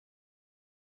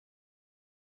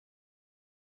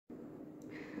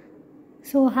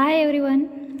So hi everyone,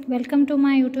 welcome to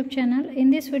my YouTube channel.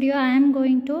 In this video I am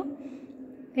going to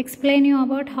explain you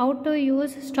about how to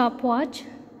use stopwatch.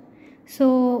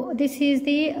 So this is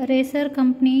the Racer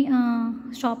company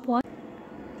stopwatch.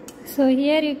 So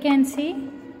here you can see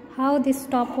how this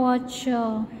stopwatch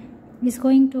is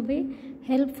going to be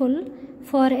helpful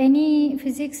for any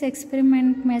physics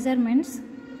experiment measurements.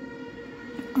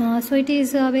 So it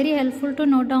is very helpful to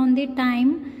note down the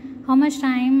time, how much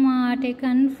time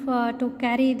taken to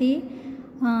carry the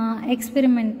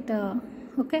experiment.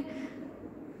 Okay,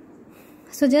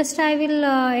 so just I will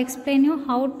explain you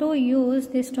how to use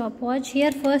this stopwatch.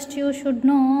 Here first you should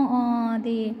know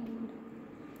the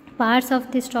parts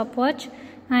of the stopwatch,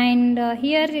 and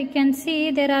here you can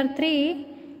see there are three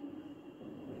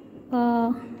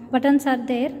buttons are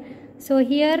there. So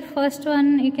here first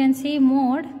one you can see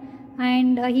mode,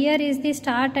 and here is the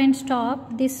start and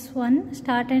stop, this one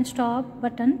start and stop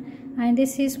button, and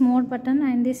this is mode button,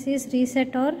 and this is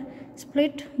reset or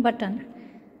split button.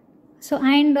 So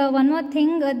and one more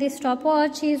thing, this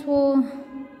stopwatch is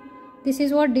this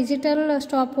is what digital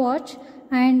stopwatch,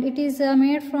 and it is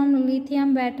made from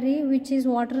lithium battery which is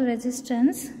water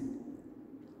resistance.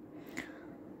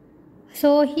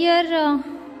 So here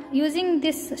using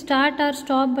this start or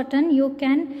stop button you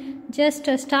can just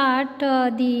start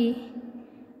to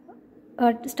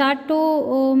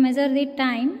measure the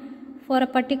time for a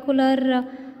particular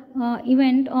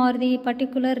event or the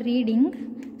particular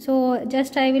reading. So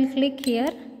just I will click here.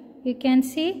 You can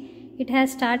see it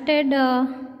has started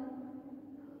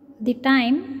the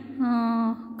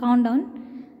time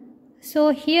countdown. So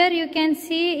here you can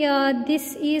see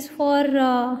this is for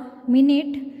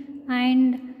minute,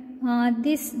 and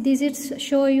this digits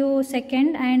show you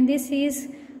second, and this is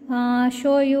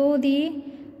show you the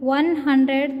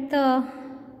 100th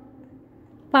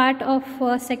part of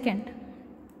second.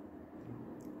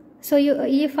 So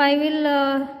if I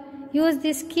will use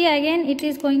this key again, it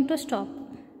is going to stop.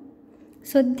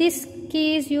 So this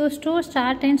key is used to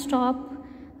start and stop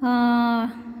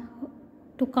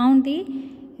to count the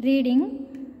reading.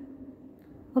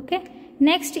 Okay,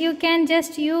 next you can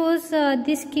just use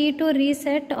this key to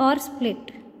reset or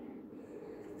split,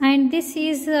 and this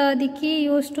is the key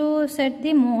used to set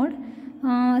the mode.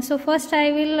 So first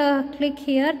I will click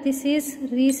here. This is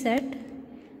reset.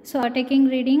 So taking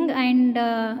reading, and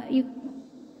you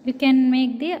can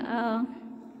make the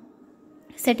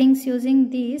settings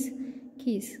using these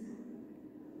keys.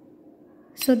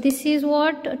 So this is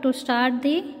what to start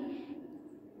the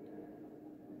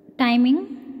timing,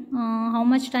 how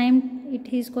much time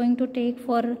it is going to take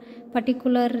for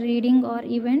particular reading or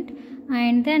event,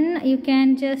 and then you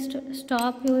can just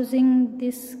stop using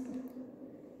this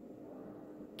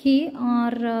key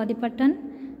or the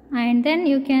button, and then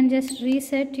you can just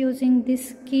reset using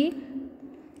this key,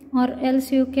 or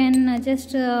else you can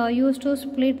just use to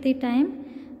split the time,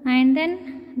 and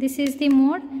then this is the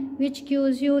mode which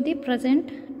gives you the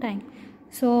present time.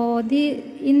 So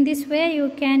in this way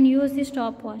you can use the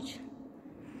stopwatch.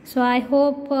 So I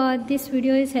hope this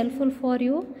video is helpful for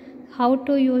you how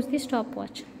to use the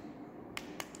stopwatch.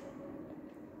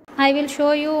 I will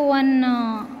show you one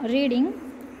reading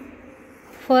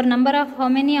for number of how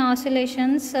many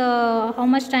oscillations, how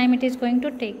much time it is going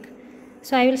to take.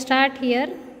 So I will start here.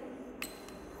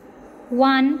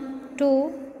 1,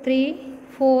 2, 3,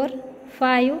 4,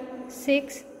 5,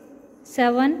 6,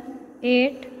 7,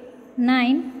 8,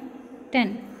 9,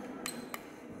 10.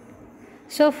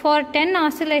 So for 10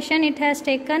 oscillation it has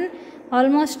taken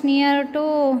almost near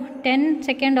to 10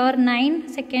 second or 9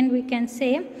 second we can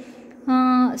say.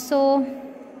 So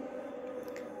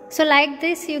like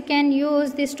this you can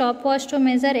use the stopwatch to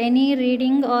measure any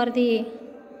reading or the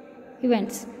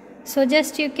events. So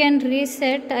just you can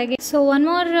reset again. So one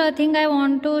more thing I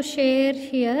want to share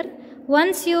here.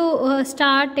 Once you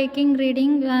start taking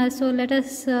reading, so let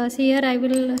us see here. I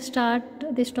will start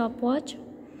the stopwatch.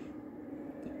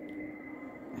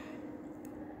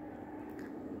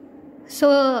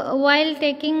 So while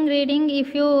taking reading,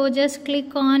 if you just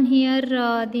click on here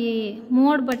the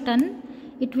mode button,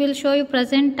 it will show you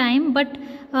present time, but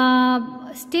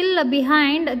still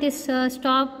behind this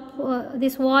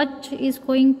this watch is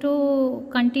going to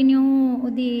continue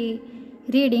the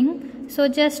reading. So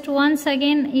just once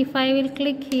again if I will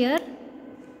click here,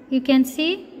 you can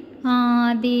see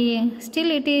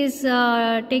still it is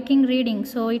taking reading.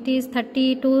 So it is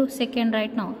 32 seconds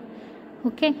right now.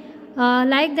 Okay,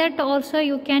 like that also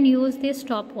you can use this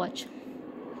stopwatch,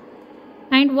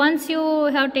 and once you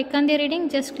have taken the reading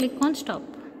just click on stop,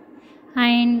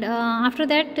 and after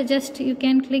that just you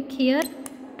can click here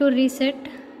to reset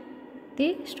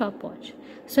the stopwatch.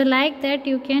 So like that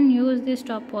you can use the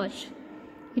stopwatch.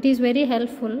 It is very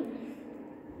helpful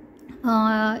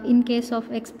in case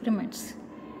of experiments.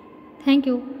 Thank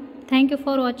you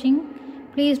for watching.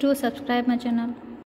 Please do subscribe my channel.